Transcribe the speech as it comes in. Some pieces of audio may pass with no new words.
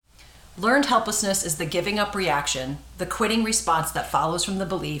Learned helplessness is the giving up reaction, the quitting response that follows from the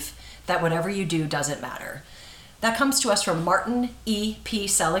belief that whatever you do doesn't matter. That comes to us from Martin E. P.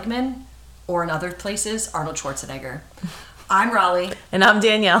 Seligman, or in other places, Arnold Schwarzenegger. I'm Raleigh. And I'm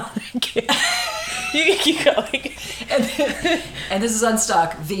Danielle. You can keep going. And this is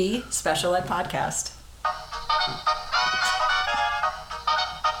Unstuck, the special ed podcast.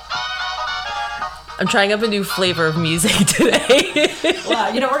 I'm trying up a new flavor of music today.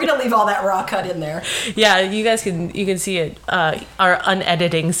 Wow, we're going to leave all that raw cut in there. Yeah, you can see it. Our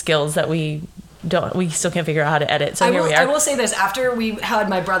unediting skills that we still can't figure out how to edit. So here we are. I will say this, after we had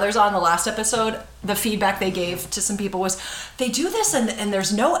my brothers on the last episode, the feedback they gave to some people was they do this and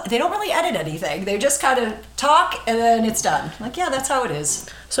they don't really edit anything. They just kind of talk and then it's done. Like, yeah, that's how it is.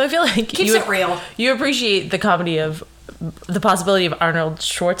 So I feel like keeps it real. You appreciate the comedy of the possibility of Arnold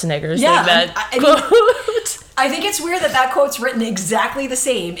Schwarzenegger saying that quote. I think it's weird that quote's written exactly the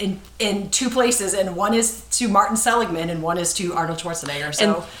same in two places, and one is to Martin Seligman and one is to Arnold Schwarzenegger.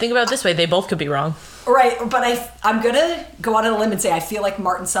 So and think about it this way, they both could be wrong. Right, but I'm going to go out on a limb and say I feel like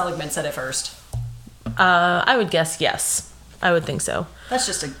Martin Seligman said it first. I would guess yes. I would think so. That's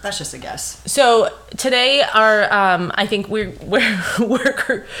just a guess. So today, I think we're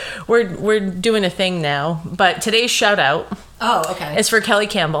doing a thing now. But today's shout out. Oh, okay. Is for Kelly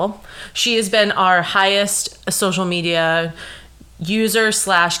Campbell. She has been our highest social media user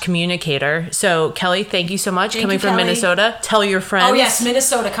 / communicator. So Kelly, thank you so much. Coming from Kelly. Minnesota. Tell your friends. Oh yes,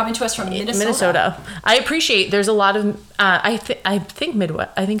 Minnesota. Coming to us from Minnesota. I appreciate. There's a lot of. I think Midwest.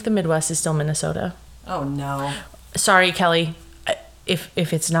 I think the Midwest is still Minnesota. Oh no. Sorry, Kelly, if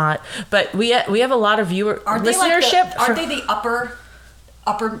it's not, but we have a lot of listenership. Aren't they the upper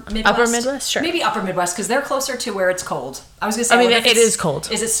Midwest? Upper Midwest, sure. Maybe upper Midwest because they're closer to where it's cold. I was gonna say. I mean, it is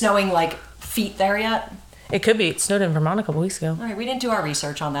cold. Is it snowing like feet there yet? It could be. It snowed in Vermont a couple weeks ago. All right, we didn't do our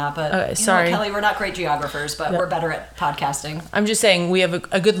research on that, but okay, sorry, Kelly, we're not great geographers, but we're better at podcasting. I'm just saying we have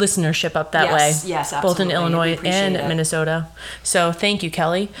a good listenership up that way. Yes, absolutely. Both in Illinois and Minnesota. So thank you,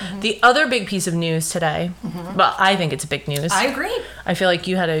 Kelly. Mm-hmm. The other big piece of news today, well, I think it's big news. I agree. I feel like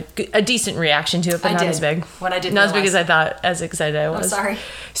you had a decent reaction to it, but not as big. When I didn't Not as big as I thought, as excited I was. I'm sorry.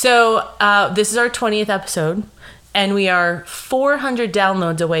 So this is our 20th episode. And we are 400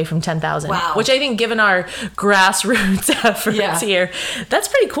 downloads away from 10,000. Wow. Which I think, given our grassroots efforts here, that's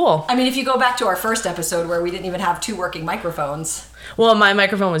pretty cool. I mean, if you go back to our first episode where we didn't even have 2 working microphones. Well, my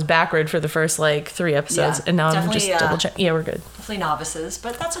microphone was backward for the first 3 episodes, and now I'm just double checking. Yeah, we're good. Definitely novices,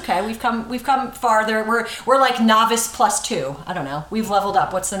 but that's okay. We've come farther. We're like novice +2. I don't know. We've leveled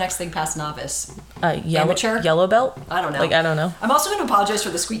up. What's the next thing past novice? Amateur, yellow belt. I don't know. I don't know. I'm also going to apologize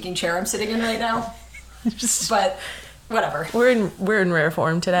for the squeaking chair I'm sitting in right now. But whatever. We're in rare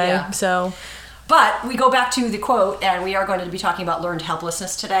form today, so. But we go back to the quote, and we are going to be talking about learned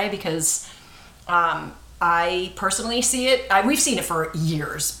helplessness today because I personally see it. We've seen it for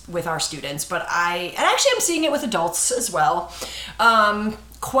years with our students, but actually I'm seeing it with adults as well.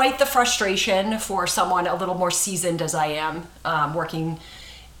 Quite the frustration for someone a little more seasoned as I am, working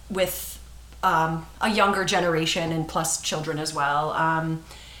with a younger generation and plus children as well.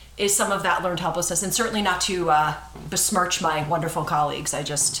 Is some of that learned helplessness, and certainly not to besmirch my wonderful colleagues.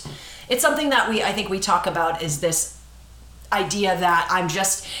 It's something that I think we talk about is this idea that I'm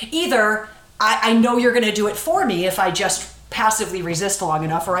just either I know you're going to do it for me if I just passively resist long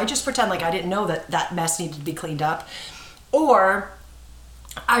enough, or I just pretend like I didn't know that mess needed to be cleaned up, or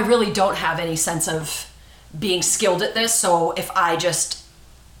I really don't have any sense of being skilled at this, so if I just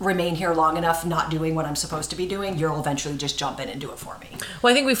remain here long enough not doing what I'm supposed to be doing, you'll eventually just jump in and do it for me.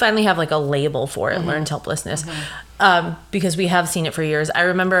 Well, I think we finally have a label for it, learned helplessness, because we have seen it for years. I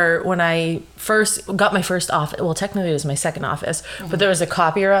remember when I first got my first office, well, technically it was my second office, but there was a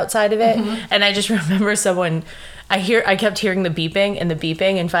copier outside of it, and I just remember someone, I kept hearing the beeping,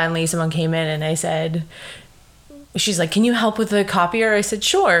 and finally someone came in and I said, she's like, can you help with the copier? I said,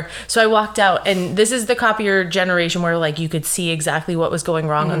 sure. So I walked out, and this is the copier generation where you could see exactly what was going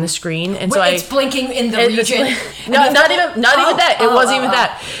wrong on the screen. And so it's blinking in the region. Not even that. It wasn't even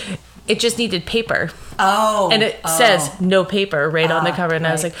that. It just needed paper. Oh. And it says no paper right on the cover. And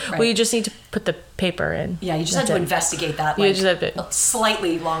I was like, well, you just need to put the paper in. Yeah, you just had to investigate that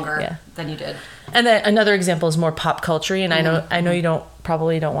slightly longer than you did. And then another example is more pop culture, and I know you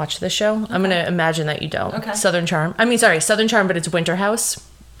probably don't watch this show. Okay. I'm going to imagine that you don't. Okay. Southern Charm, but it's Winter House.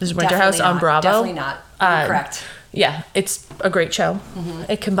 There's Winter House on Bravo. Definitely not. You're correct. Yeah, it's a great show.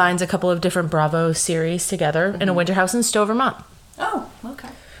 It combines a couple of different Bravo series together in a winter house in Stowe, Vermont. Oh, okay.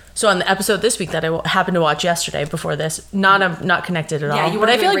 So on the episode this week that I happened to watch yesterday before this, not connected at all. You but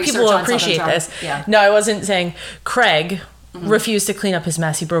I feel like people will appreciate this. Yeah. No, I wasn't saying Craig refused to clean up his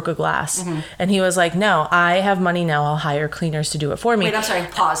mess. He broke a glass. And he was like, no, I have money now. I'll hire cleaners to do it for me. Wait, I'm sorry,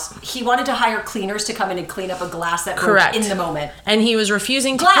 pause. He wanted to hire cleaners to come in and clean up a glass that Correct. broke in the moment. And he was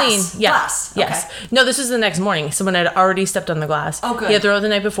refusing to Glass. clean. Yeah. Glass. Yes. Okay. No, this was the next morning. Someone had already stepped on the glass. Oh, good. He had thrown it the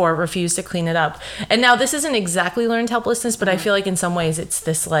night before, refused to clean it up. And now this isn't exactly learned helplessness, but I feel like in some ways it's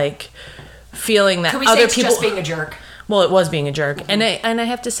this like feeling that Can we other say it's people just being a jerk? Well, it was being a jerk. And I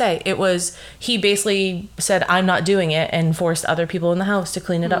have to say, he basically said, I'm not doing it, and forced other people in the house to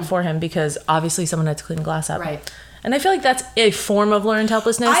clean it up for him because obviously someone had to clean glass up. Right. And I feel like that's a form of learned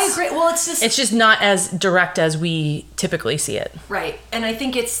helplessness. I agree. Well, it's just not as direct as we typically see it. Right. And I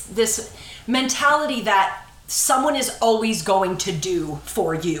think it's this mentality that someone is always going to do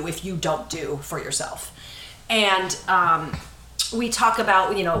for you if you don't do for yourself. And we talk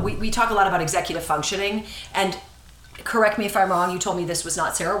about, we talk a lot about executive functioning, and correct me if I'm wrong. You told me this was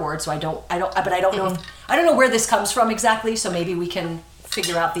not Sarah Ward, so I don't know. I don't know where this comes from exactly. So maybe we can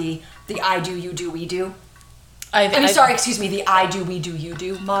figure out the I do, you do, we do. The I do, we do, you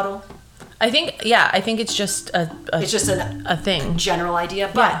do model. I think it's just a thing, general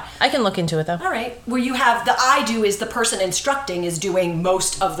idea. But yeah, I can look into it though. All right, where you have the I do is the person instructing is doing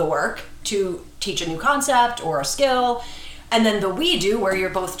most of the work to teach a new concept or a skill. And then the we do, where you're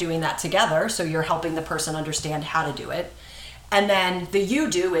both doing that together, so you're helping the person understand how to do it. And then the you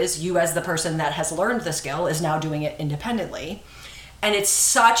do is you, as the person that has learned the skill, is now doing it independently. And it's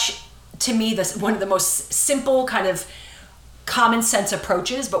such, to me, this one of the most simple kind of common sense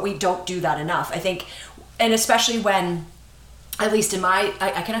approaches, but we don't do that enough, I think. And especially when, at least in I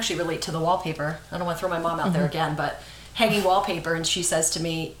can actually relate to the wallpaper. I don't want to throw my mom out there again, but hanging wallpaper, and she says to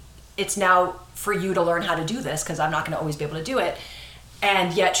me, it's now for you to learn how to do this because I'm not going to always be able to do it.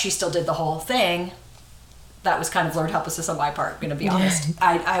 And yet she still did the whole thing. That was kind of learned helplessness on my part, going to be honest.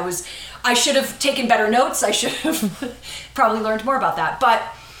 I should have taken better notes. I should have probably learned more about that. But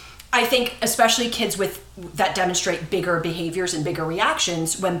I think especially kids that demonstrate bigger behaviors and bigger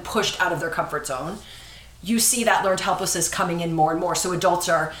reactions when pushed out of their comfort zone, you see that learned helplessness coming in more and more. So adults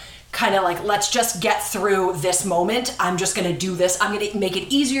are kind of like, let's just get through this moment. I'm just going to do this. I'm going to make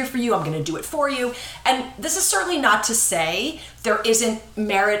it easier for you. I'm going to do it for you. And this is certainly not to say there isn't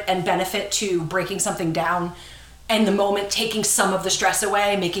merit and benefit to breaking something down in the moment, taking some of the stress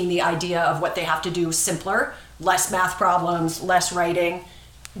away, making the idea of what they have to do simpler, less math problems, less writing.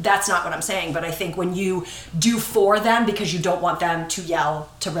 That's not what I'm saying. But I think when you do for them because you don't want them to yell,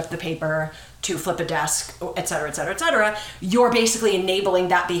 to rip the paper, to flip a desk, et cetera, et cetera, et cetera, you're basically enabling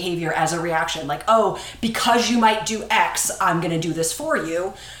that behavior as a reaction. Like, oh, because you might do X, I'm going to do this for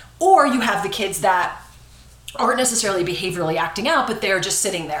you. Or you have the kids that aren't necessarily behaviorally acting out, but they're just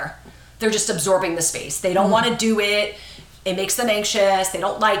sitting there. They're just absorbing the space. They don't want to do it. It makes them anxious. They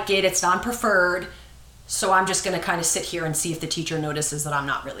don't like it. It's non-preferred. So I'm just going to kind of sit here and see if the teacher notices that I'm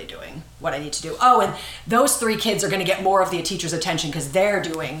not really doing what I need to do. Oh, and those 3 kids are going to get more of the teacher's attention because they're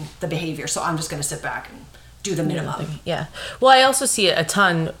doing the behavior. So I'm just going to sit back and do the minimum. Yeah. Well, I also see it a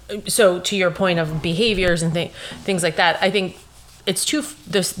ton. So to your point of behaviors and things like that, I think it's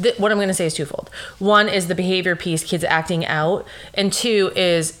what I'm going to say is twofold. One is the behavior piece, kids acting out, and 2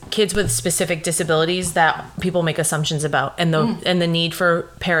 is kids with specific disabilities that people make assumptions about, and the need for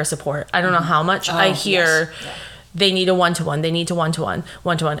para support. I don't know how much I hear. Yes. Yeah. They need a one-to-one. They need to one-to-one.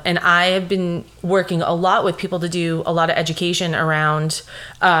 And I have been working a lot with people to do a lot of education around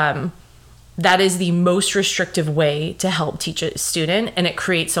that is the most restrictive way to help teach a student, and it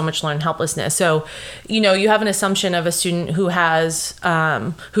creates so much learned helplessness. So, you have an assumption of a student who has,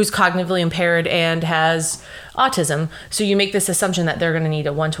 who's cognitively impaired and has autism. So you make this assumption that they're going to need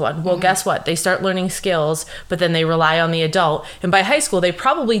a one-to-one. Well, guess what? They start learning skills, but then they rely on the adult. And by high school, they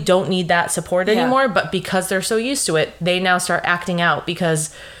probably don't need that support anymore, but because they're so used to it, they now start acting out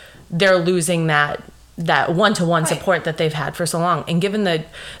because they're losing that one-to-one support that they've had for so long. And given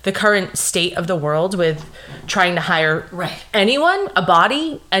the current state of the world with trying to hire anyone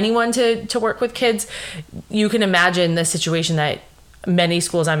to work with kids, you can imagine the situation that many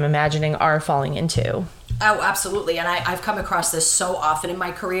schools, I'm imagining, are falling into. Oh, absolutely. And I've come across this so often in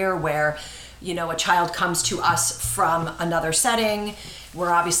my career where, a child comes to us from another setting. We're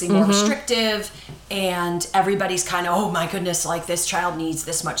obviously more restrictive, and everybody's kind of, oh my goodness, like this child needs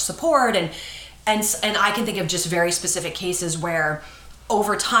this much support. And I can think of just very specific cases where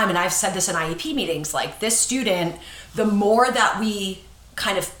over time, and I've said this in IEP meetings, like this student, the more that we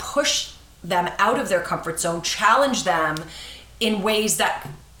kind of push them out of their comfort zone, challenge them in ways that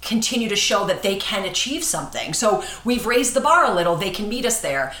continue to show that they can achieve something. So we've raised the bar a little, they can meet us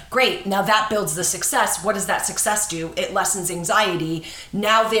there. Great, now that builds the success. What does that success do? It lessens anxiety.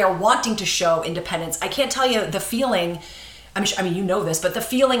 Now they are wanting to show independence. I can't tell you the feeling I mean, you know this, but the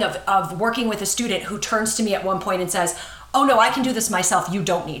feeling of working with a student who turns to me at one point and says, oh no, I can do this myself. You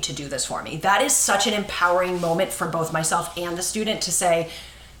don't need to do this for me. That is such an empowering moment for both myself and the student to say,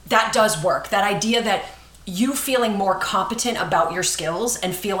 that does work. That idea that you feeling more competent about your skills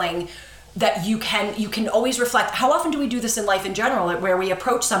and feeling that you can always reflect. How often do we do this in life in general, where we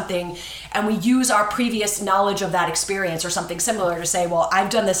approach something and we use our previous knowledge of that experience or something similar to say, well, I've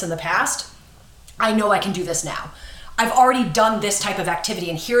done this in the past. I know I can do this now. I've already done this type of activity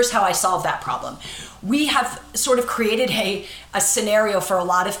and here's how I solve that problem. We have sort of created a scenario for a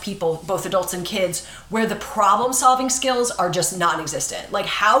lot of people, both adults and kids, where the problem solving skills are just non-existent. Like,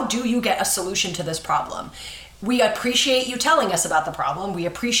 how do you get a solution to this problem? We appreciate you telling us about the problem. We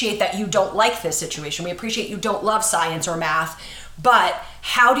appreciate that you don't like this situation. We appreciate you don't love science or math, but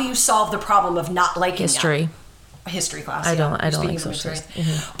how do you solve the problem of not liking history? History class. I don't like social studies.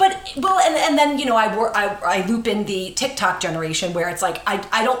 Mm-hmm. But and then I loop in the TikTok generation where it's like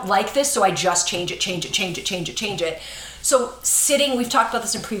I don't like this, so I just change it. So we've talked about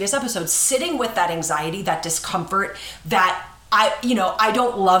this in previous episodes, sitting with that anxiety, that discomfort, that I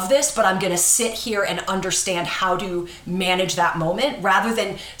don't love this, but I'm going to sit here and understand how to manage that moment rather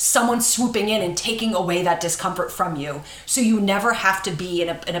than someone swooping in and taking away that discomfort from you. So you never have to be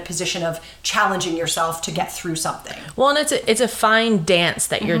in a position of challenging yourself to get through something. Well, and it's a fine dance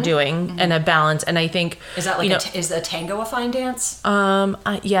that you're doing and a balance. And I think, is that like is a tango a fine dance?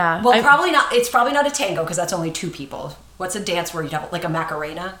 Yeah. Well, probably not. It's probably not a tango because that's only two people. What's a dance where you'd have like a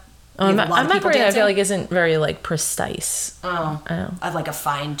Macarena? Macarena, I feel like isn't very like precise. Oh, I like a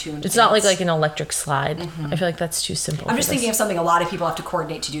fine-tuned. It's not like an electric slide. I feel like that's too simple. I'm just thinking of something a lot of people have to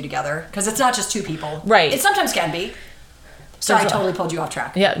coordinate to do together because it's not just two people, right? It sometimes can be. So I totally pulled you off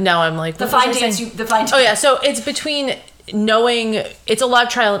track. Yeah, now I'm like the fine dance. Oh yeah, so it's between knowing it's a lot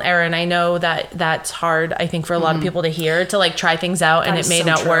of trial and error, and I know that that's hard. I think for a lot of people to hear to like try things out, and it may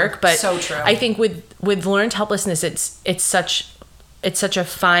not work. But so true. I think with learned helplessness, it's such a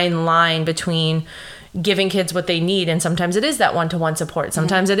fine line between giving kids what they need, and sometimes it is that one-to-one support,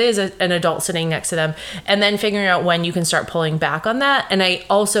 sometimes it is an adult sitting next to them, and then figuring out when you can start pulling back on that. And I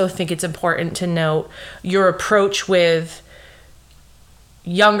also think it's important to note your approach with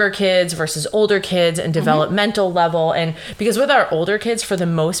younger kids versus older kids and developmental level. And because with our older kids, for the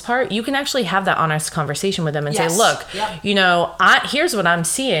most part, you can actually have that honest conversation with them and say, look, here's what I'm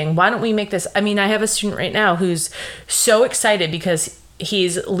seeing. Why don't we make this? I mean, I have a student right now who's so excited because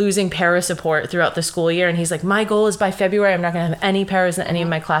he's losing para support throughout the school year. And he's like, my goal is by February, I'm not going to have any paras in any of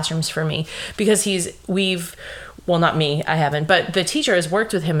my classrooms for me, because well, not me, I haven't, but the teacher has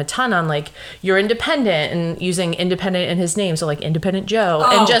worked with him a ton on like, you're independent, and using independent in his name. So like Independent Joe,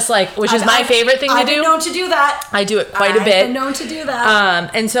 and just like, which is my favorite thing to do. I've been known to do that. I do it quite a bit. I've been known to do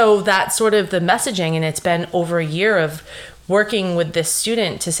that. And so that's sort of the messaging, and it's been over a year of working with this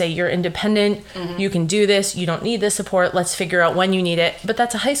student to say, you're independent, you can do this, you don't need this support, let's figure out when you need it. But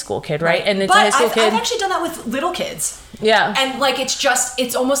that's a high school kid, right? And it's a high school kid. I've actually done that with little kids. Yeah. And like,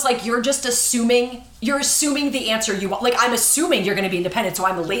 it's almost like you're assuming the answer you want. Like, I'm assuming you're going to be independent, so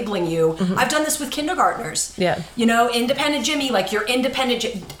I'm labeling you. I've done this with kindergartners. Yeah. Independent Jimmy, like you're independent.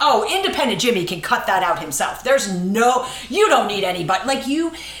 Independent Jimmy can cut that out himself. You don't need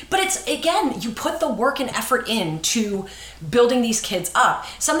anybody. But it's, again, you put the work and effort into building these kids up.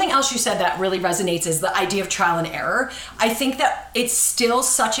 Something else you said that really resonates is the idea of trial and error. I think that it's still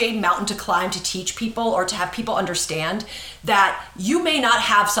such a mountain to climb to teach people or to have people understand that you may not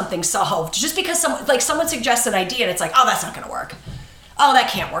have something solved just because someone suggests an idea and it's like, oh, that's not going to work. Oh,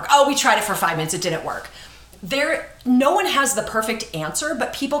 that can't work. Oh, we tried it for 5 minutes. It didn't work. No one has the perfect answer,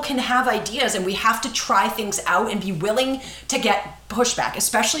 but people can have ideas, and we have to try things out and be willing to get pushback,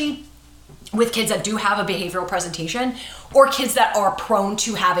 especially with kids that do have a behavioral presentation or kids that are prone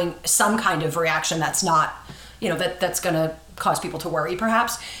to having some kind of reaction that's not, that's going to cause people to worry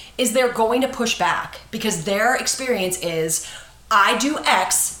perhaps, is they're going to push back because their experience is, I do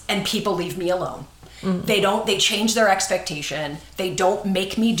X and people leave me alone. They change their expectation. They don't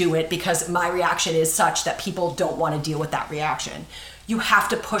make me do it because my reaction is such that people don't want to deal with that reaction. You have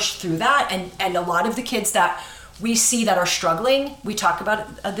to push through that. And a lot of the kids that we see that are struggling, we talked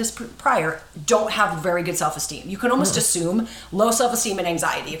about this prior, don't have very good self-esteem. You can almost assume low self-esteem and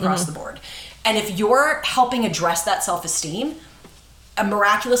anxiety across the board. And if you're helping address that self-esteem,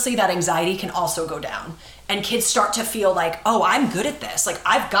 miraculously that anxiety can also go down. And kids start to feel like, oh, I'm good at this. Like,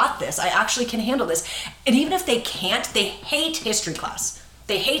 I've got this. I actually can handle this. And even if they can't, they hate history class.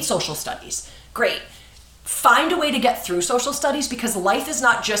 They hate social studies. Great. find a way to get through social studies, because life is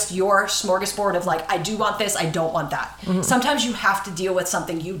not just your smorgasbord of like, I do want this, I don't want that. Sometimes you have to deal with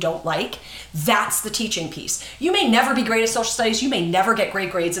something you don't like. That's the teaching piece. You may never be great at social studies. You may never get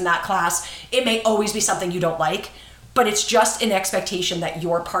great grades in that class. It may always be something you don't like, but it's just an expectation that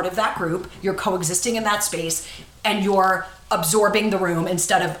you're part of that group, you're coexisting in that space, and you're absorbing the room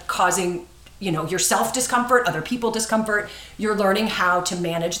instead of causing, yourself discomfort, other people discomfort. You're learning how to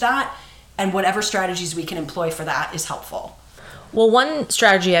manage that. And whatever strategies we can employ for that is helpful. Well, one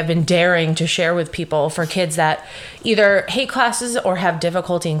strategy I've been daring to share with people for kids that either hate classes or have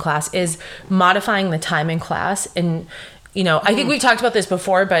difficulty in class is modifying the time in class. And, I think we've talked about this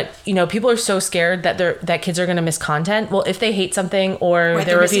before, but, people are so scared that kids are going to miss content. Well, if they hate something or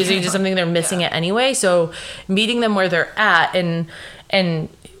they're refusing to do something, they're missing it anyway. So meeting them where they're at and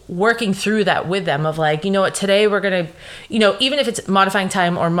working through that with them of like, what, today we're going to, even if it's modifying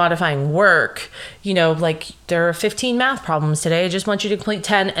time or modifying work, like there are 15 math problems today. I just want you to complete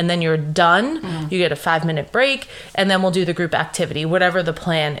 10 and then you're done. You get a 5-minute break and then we'll do the group activity, whatever the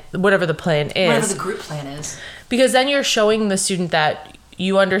plan is. Whatever the group plan is. Because then you're showing the student that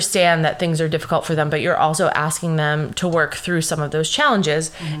you understand that things are difficult for them, but you're also asking them to work through some of those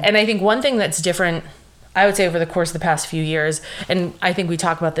challenges. And I think one thing that's different, I would say, over the course of the past few years, and I think we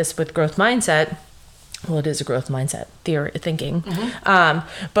talk about this with growth mindset. Well, it is a growth mindset theory thinking.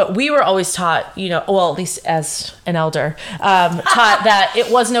 But we were always taught, at least as an elder, taught that it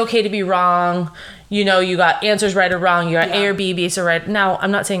wasn't okay to be wrong. You got answers right or wrong. You got A or B, B's or right. Now,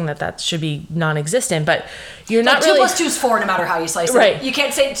 I'm not saying that should be non-existent, but you're not really... 2 plus 2 is 4 no matter how you slice it. You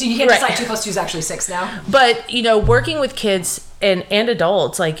can't say, decide 2 plus 2 is actually 6 now. But, working with kids and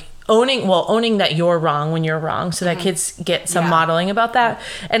adults, like, owning that you're wrong when you're wrong, so that kids get some modeling about that.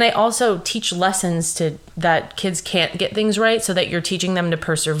 And I also teach lessons that kids can't get things right, so that you're teaching them to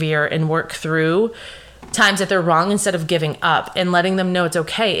persevere and work through times that they're wrong instead of giving up and letting them know it's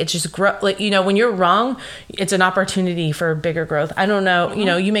okay. It's just when you're wrong, it's an opportunity for bigger growth. I don't know,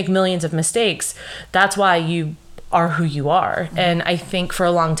 you make millions of mistakes. That's why you are who you are. And I think for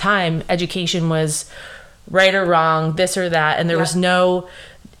a long time, education was right or wrong, this or that, and there was no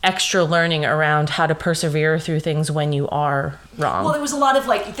extra learning around how to persevere through things when you are wrong. Well, there was a lot of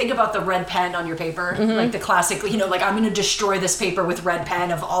think about the red pen on your paper, like the classic, I'm going to destroy this paper with red pen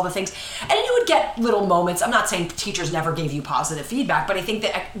of all the things. And you would get little moments. I'm not saying teachers never gave you positive feedback, but I think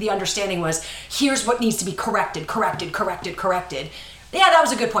that the understanding was, here's what needs to be corrected. Yeah, that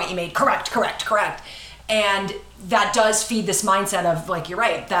was a good point you made. Correct. And that does feed this mindset of, you're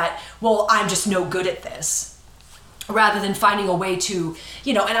right, that, well, I'm just no good at this. Rather than finding a way to,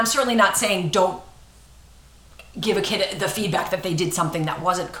 and I'm certainly not saying don't give a kid the feedback that they did something that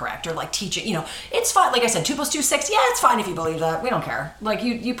wasn't correct, or teaching, it's fine. Like I said, 2 plus 2 is 6. Yeah, it's fine if you believe that. We don't care.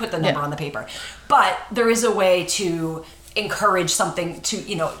 You put the number on the paper. But there is a way to encourage something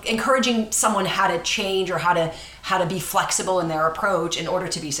to, encouraging someone how to change or how to be flexible in their approach in order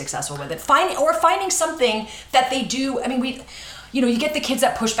to be successful with it. Finding something that they do. I mean, you get the kids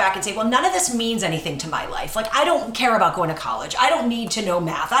that push back and say, well, none of this means anything to my life. I don't care about going to college. I don't need to know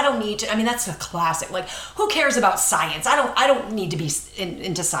math. I don't need to, that's a classic. Who cares about science? I don't need to be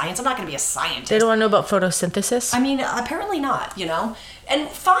into science. I'm not going to be a scientist. They don't want to know about photosynthesis? Apparently not, And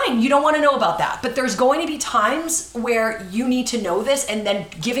fine, you don't want to know about that. But there's going to be times where you need to know this, and then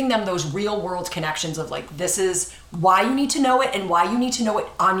giving them those real world connections of this is why you need to know it, and why you need to know it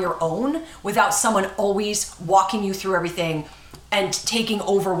on your own without someone always walking you through everything and taking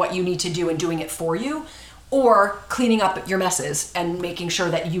over what you need to do and doing it for you, or cleaning up your messes and making sure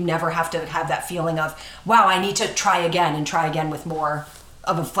that you never have to have that feeling of, wow, I need to try again with more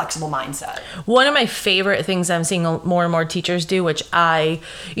of a flexible mindset. One of my favorite things I'm seeing more and more teachers do, which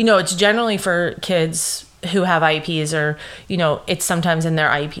it's generally for kids who have IEPs, or, it's sometimes in their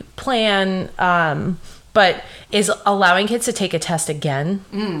IEP plan, but is allowing kids to take a test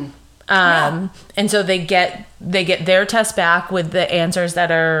again. And so they get their test back with the answers that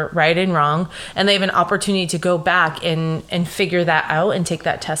are right and wrong, and they have an opportunity to go back and figure that out and take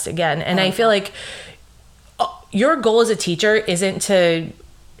that test again. And I feel like your goal as a teacher isn't to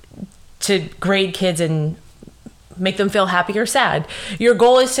grade kids and make them feel happy or sad. Your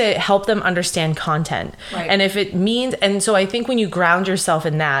goal is to help them understand content. Right. And if it means, and so I think when you ground yourself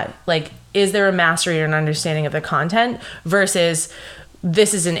in that, is there a mastery or an understanding of the content versus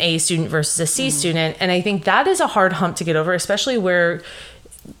this is an A student versus a C student. And I think that is a hard hump to get over, especially where,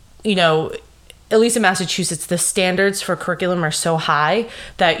 at least in Massachusetts, the standards for curriculum are so high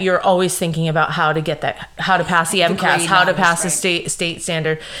that you're always thinking about how to get that, how to pass the MCAS, how to pass the state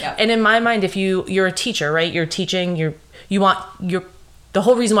standard. Yep. And in my mind, if you're a teacher, right, you're teaching, you want your the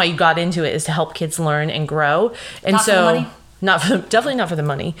whole reason why you got into it is to help kids learn and grow. And Not for the money? Definitely not for the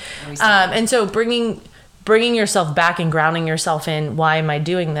money. And so bringing yourself back and grounding yourself in, why am I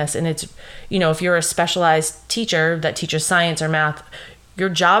doing this? And it's, if you're a specialized teacher that teaches science or math, your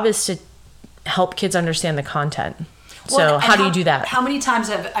job is to help kids understand the content. So how do you do that? How many times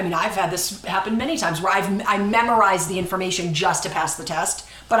I've had this happen many times where I memorized the information just to pass the test,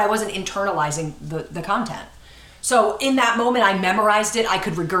 but I wasn't internalizing the content. So in that moment, I memorized it, I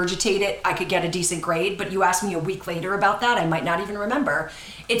could regurgitate it, I could get a decent grade, but you ask me a week later about that, I might not even remember.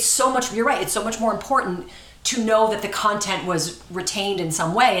 You're right, it's so much more important to know that the content was retained in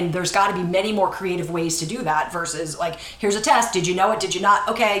some way, and there's got to be many more creative ways to do that versus like, here's a test, did you know it, did you not,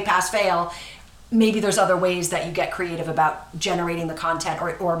 okay, pass, fail. Maybe there's other ways that you get creative about generating the content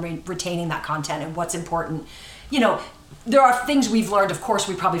or retaining that content and what's important. There are things we've learned. Of course,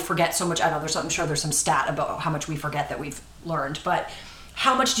 we probably forget so much. I'm sure there's some stat about how much we forget that we've learned. But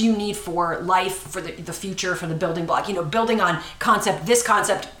how much do you need for life, for the future, for the building block? Building on concept. This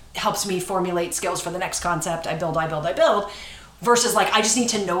concept helps me formulate skills for the next concept. I build. Versus like, I just need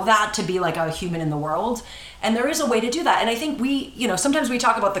to know that to be like a human in the world. And there is a way to do that. And I think sometimes we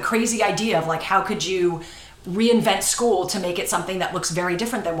talk about the crazy idea of like, how could you reinvent school to make it something that looks very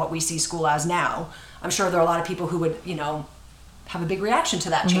different than what we see school as now? I'm sure there are a lot of people who would, have a big reaction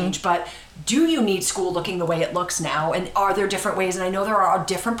to that change. But do you need school looking the way it looks now? And are there different ways? And I know there are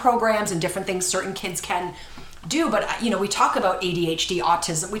different programs and different things certain kids can do, but we talk about ADHD,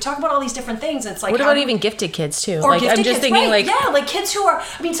 autism, we talk about all these different things, and it's like, what about even gifted kids too? Or like, gifted I'm just kids, thinking, right? like, like kids who are,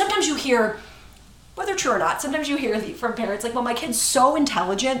 sometimes you hear, whether true or not, sometimes you hear from parents like, well, my kid's so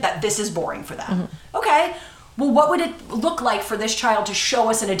intelligent that this is boring for them. Mm-hmm. Okay, well, what would it look like for this child to show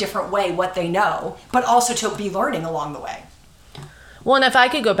us in a different way what they know, but also to be learning along the way? Well, and if I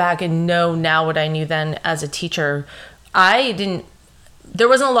could go back and know now what I knew then as a teacher, there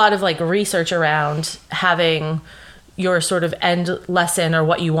wasn't a lot of like research around having your sort of end lesson or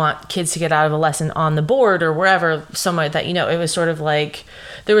what you want kids to get out of a lesson on the board or wherever, somewhere that, it was sort of like,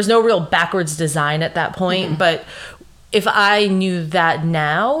 there was no real backwards design at that point. Mm-hmm. But if I knew that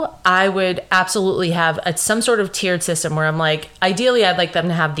now, I would absolutely have some sort of tiered system where I'm like, ideally, I'd like them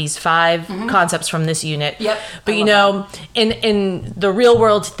to have these 5 mm-hmm. concepts from this unit. Yep. But in the real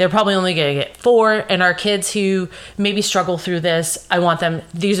world, they're probably only going to get 4. And our kids who maybe struggle through this, I want them,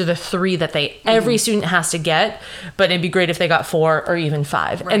 these are the 3 that every student has to get. But it'd be great if they got 4 or even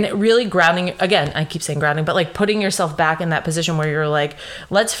 5. Right. And really grounding, again, I keep saying grounding, but like putting yourself back in that position where you're like,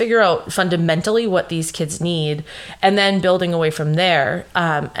 let's figure out fundamentally what these kids need. And then building away from there.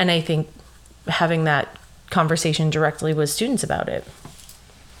 And I think having that conversation directly with students about it.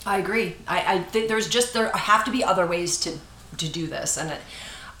 I agree. I think there have to be other ways to do this. And,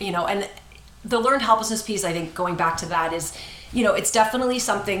 and the learned helplessness piece, I think going back to that is, it's definitely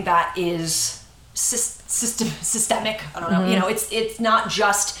something that is systemic. I don't know. Mm-hmm. It's not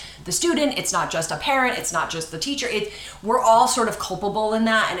just the student. It's not just a parent. It's not just the teacher. We're all sort of culpable in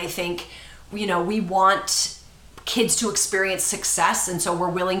that. And I think, we want kids to experience success, and so we're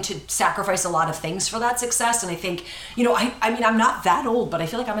willing to sacrifice a lot of things for that success. And I think, I'm not that old, but I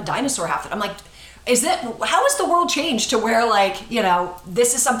feel like I'm a dinosaur half it. I'm like, how has the world changed to where like,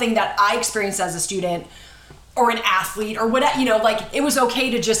 this is something that I experienced as a student or an athlete or whatever, like it was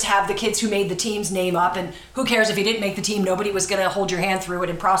okay to just have the kids who made the team's name up, and who cares if you didn't make the team, nobody was going to hold your hand through it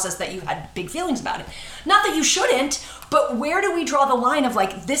and process that you had big feelings about it. Not that you shouldn't, but where do we draw the line of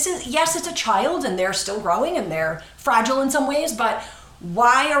like, yes, it's a child and they're still growing and they're fragile in some ways, but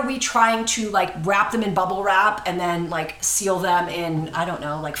why are we trying to like wrap them in bubble wrap and then like seal them in, I don't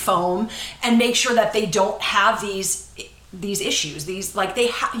know, like foam, and make sure that they don't have these issues,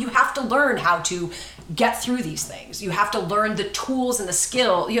 you have to learn how to get through these things. You have to learn the tools and the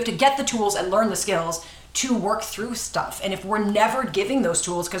skill. You have to get the tools and learn the skills to work through stuff. And if we're never giving those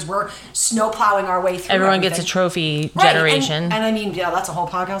tools because we're snowplowing our way through everyone gets a trophy generation. And that's a whole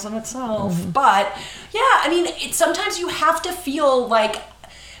podcast in itself. Mm-hmm. But sometimes you have to feel like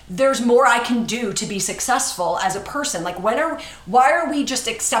there's more I can do to be successful as a person. Like why are we just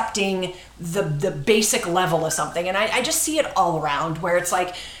accepting the basic level of something? And I just see it all around where it's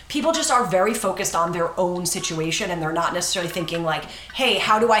like people just are very focused on their own situation, and they're not necessarily thinking like, hey,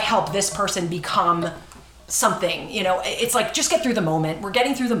 how do I help this person become something? It's like, just get through the moment. We're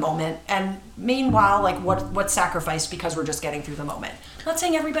getting through the moment. And meanwhile, like what's sacrificed because we're just getting through the moment? I'm not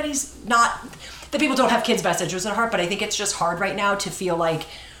saying that people don't have kids' best interests at heart, but I think it's just hard right now to feel like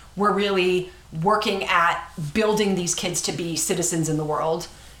we're really working at building these kids to be citizens in the world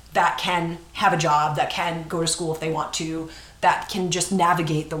that can have a job, that can go to school if they want to, that can just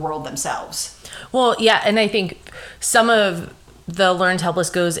navigate the world themselves. Well, yeah, and I think some of the learned helpless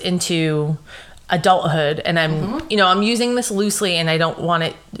goes into adulthood, and I'm using this loosely, and I don't want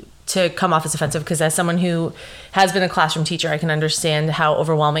it to come off as offensive, because as someone who has been a classroom teacher, I can understand how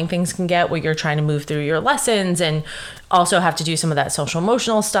overwhelming things can get where you're trying to move through your lessons and also have to do some of that social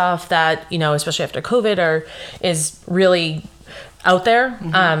emotional stuff that, especially after COVID is really out there,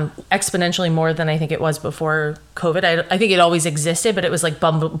 exponentially more than I think it was before COVID. I think it always existed, but it was like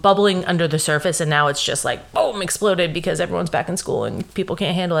bubbling under the surface, and now it's just like boom, exploded because everyone's back in school and people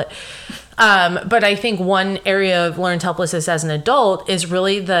can't handle it. But I think one area of learned helplessness as an adult is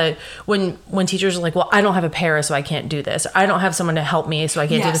really when teachers are like, well, I don't have a para, so I can't do this. Or, I don't have someone to help me, so I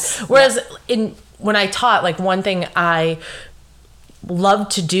can't do this. Whereas when I taught, like, one thing I loved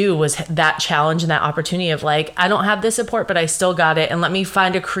to do was that challenge and that opportunity of like, I don't have this support, but I still got it, and let me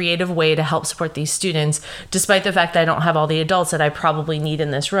find a creative way to help support these students, despite the fact that I don't have all the adults that I probably need in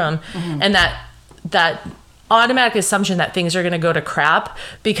this room. And that automatic assumption that things are going to go to crap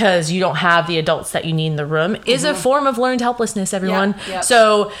because you don't have the adults that you need in the room is a form of learned helplessness, everyone.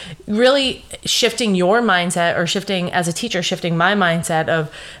 So really shifting your mindset, or shifting as a teacher, shifting my mindset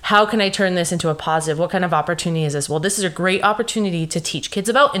of how can I turn this into a positive? What kind of opportunity is this? Well, this is a great opportunity to teach kids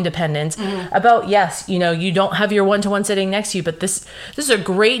about independence, about, yes, you don't have your one-to-one sitting next to you, but this is a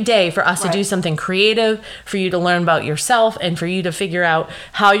great day for us to do something creative, for you to learn about yourself, and for you to figure out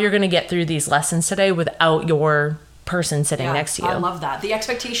how you're going to get through these lessons today without your person sitting next to you. I love that. The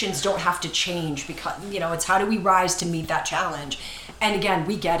expectations don't have to change, because it's how do we rise to meet that challenge. And again,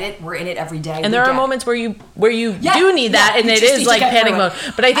 we get it. We're in it every day. And there are moments where you do need that, and it is like panic mode.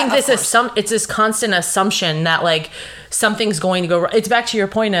 But I think it's this constant assumption that like something's going to go wrong. It's back to your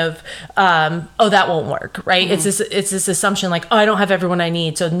point of, that won't work, right? It's this assumption like, I don't have everyone I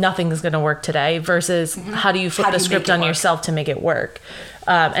need, so nothing's going to work today. Versus how do you flip the script on yourself to make it work?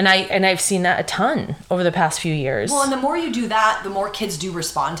 And I've seen that a ton over the past few years. Well, and the more you do that, the more kids do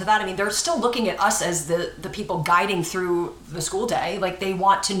respond to that. I mean, they're still looking at us as the people guiding through the school day. Like, they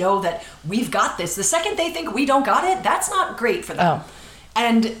want to know that we've got this. The second they think we don't got it, that's not great for them.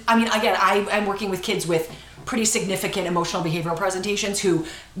 And I mean, again, I'm working with kids with pretty significant emotional behavioral presentations who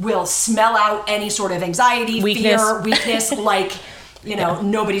will smell out any sort of anxiety, fear, weakness, like,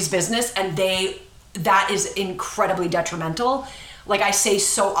 nobody's business. And that is incredibly detrimental. Like, I say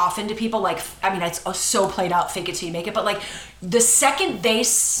so often to people, like, I mean, it's so played out, fake it till you make it, but like, the second they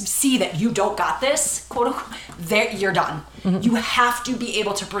see that you don't got this, quote unquote, you're done. You have to be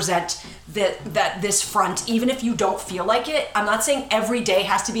able to present this front, even if you don't feel like it. I'm not saying every day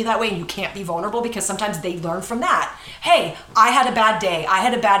has to be that way and you can't be vulnerable, because sometimes they learn from that. Hey, I had a bad day. I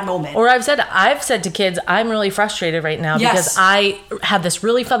had a bad moment. Or I've said to kids, I'm really frustrated right now because I had this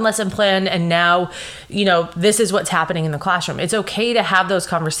really fun lesson planned, and now, this is what's happening in the classroom. It's okay to have those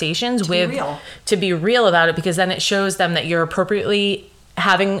conversations to be real about it, because then it shows them that you're appropriately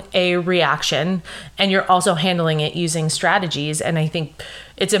having a reaction and you're also handling it using strategies. And I think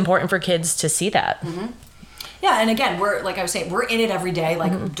it's important for kids to see that. Yeah, and again, we're, like I was saying, we're in it every day.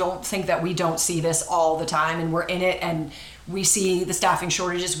 Like, don't think that we don't see this all the time, and we're in it, and we see the staffing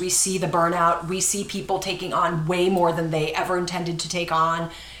shortages, we see the burnout, we see people taking on way more than they ever intended to take on,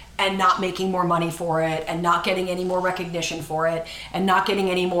 and not making more money for it, and not getting any more recognition for it, and not getting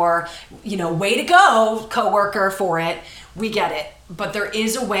any more, way to go, coworker, for it. We get it. But there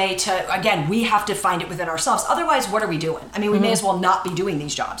is a way to, again, we have to find it within ourselves. Otherwise, what are we doing? I mean, we may as well not be doing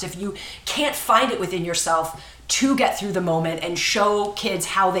these jobs. If you can't find it within yourself to get through the moment and show kids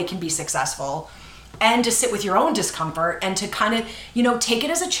how they can be successful, and to sit with your own discomfort, and to kind of, take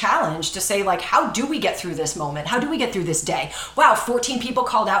it as a challenge to say, like, how do we get through this moment? How do we get through this day? Wow, 14 people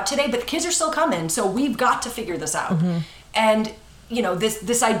called out today, but the kids are still coming. So we've got to figure this out. And,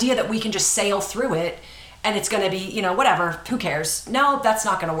 this idea that we can just sail through it and it's going to be, whatever, who cares? No, that's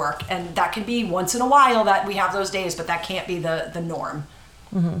not going to work. And that can be once in a while that we have those days, but that can't be the norm.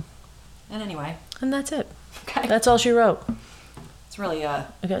 And anyway. And that's it. Okay. That's all she wrote. It's really a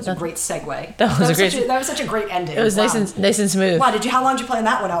great segue. That was such a great ending. It was nice and smooth. Wow, how long did you plan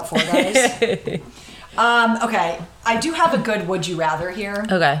that one out for, guys? Okay, I do have a good would you rather here.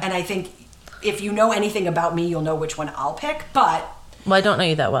 Okay. And I think if you know anything about me, you'll know which one I'll pick, but... Well, I don't know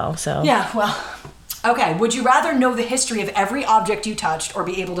you that well, so... Yeah, well... Okay, would you rather know the history of every object you touched or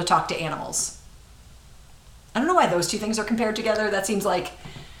be able to talk to animals? I don't know why those two things are compared together. That seems like...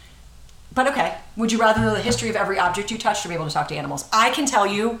 But okay, would you rather know the history of every object you touched or be able to talk to animals? I can tell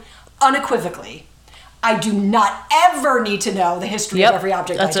you unequivocally, I do not ever need to know the history of every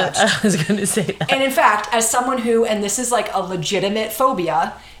object I touched. I was going to say that. And in fact, as someone who, and this is like a legitimate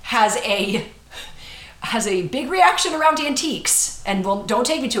phobia, has a big reaction around antiques, and don't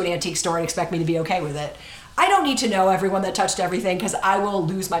take me to an antique store and expect me to be okay with it. I don't need to know everyone that touched everything because I will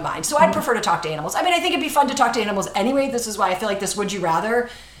lose my mind. So I'd prefer to talk to animals. I mean, I think it'd be fun to talk to animals anyway. This is why I feel like this would you rather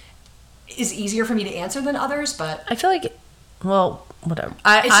is easier for me to answer than others, but I feel like, well, whatever.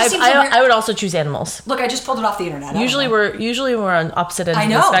 I would also choose animals. Look, I just pulled it off the internet. Usually we're on opposite ends of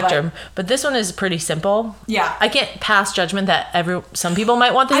the spectrum, but this one is pretty simple. Yeah. I can't pass judgment that some people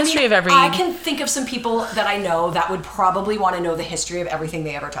might want the history of every. I can think of some people that I know that would probably want to know the history of everything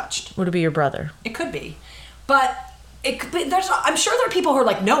they ever touched. Would it be your brother? It could be. But I'm sure there are people who are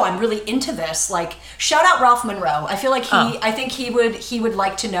like, no, I'm really into this. Like, shout out Ralph Monroe. I feel like I think he would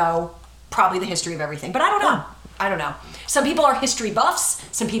like to know probably the history of everything. But I don't know. I don't know. Some people are history buffs.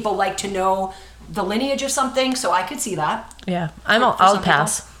 Some people like to know the lineage of something. So I could see that. Yeah, I'll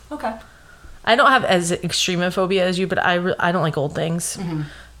pass. People. Okay. I don't have as extreme a phobia as you, but I don't like old things. Mm-hmm.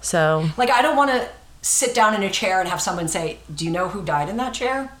 So like, I don't want to sit down in a chair and have someone say, "Do you know who died in that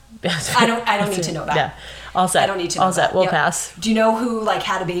chair?" I don't need to know that. Yeah. All set. I don't need to know all set. that. We'll pass. Do you know who like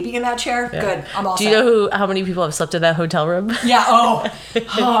had a baby in that chair? Yeah. Good. I'm all set. Do you know how many people have slept in that hotel room? Yeah. Oh,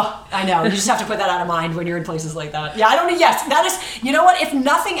 I know. You just have to put that out of mind when you're in places like that. Yeah. I don't need. Yes. That is. You know what? If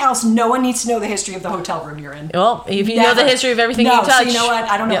nothing else, no one needs to know the history of the hotel room you're in. Well, if you know the history of everything you touch. So you know what?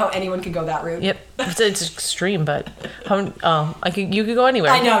 I don't know how anyone could go that route. Yep. It's extreme, but you could go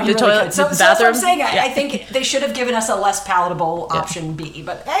anywhere. I know. You the toilet, really could. So the that's bathroom. what I'm saying. I think they should have given us a less palatable option B.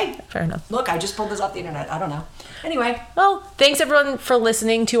 But hey, fair enough. Look, I just pulled this off the internet. I don't know. Anyway. Well, thanks everyone for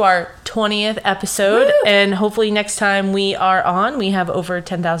listening to our 20th episode. Woo! And hopefully next time we are on, we have over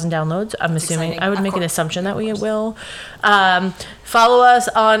 10,000 downloads. I'm assuming. I would make an assumption that we will. Follow us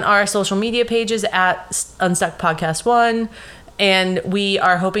on our social media pages at Unstuck Podcast 1. And we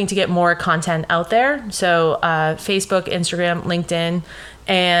are hoping to get more content out there. So Facebook, Instagram, LinkedIn,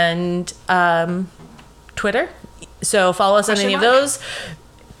 and Twitter. So follow us on any of those.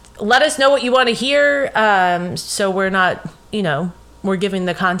 Let us know what you want to hear, so we're not, we're giving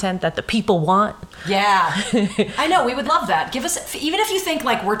the content that the people want. Yeah. I know, we would love that. Give us, even if you think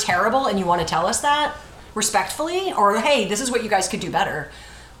like we're terrible and you want to tell us that respectfully, or hey, this is what you guys could do better.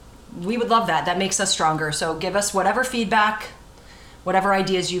 We would love that. That makes us stronger. So give us whatever feedback, whatever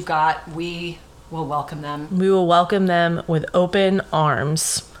ideas you've got, we will welcome them. We will welcome them with open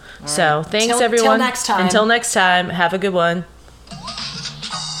arms. Right. So thanks everyone. Until next time, have a good one.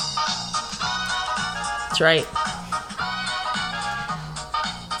 That's right.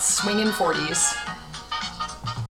 Swinging 40s.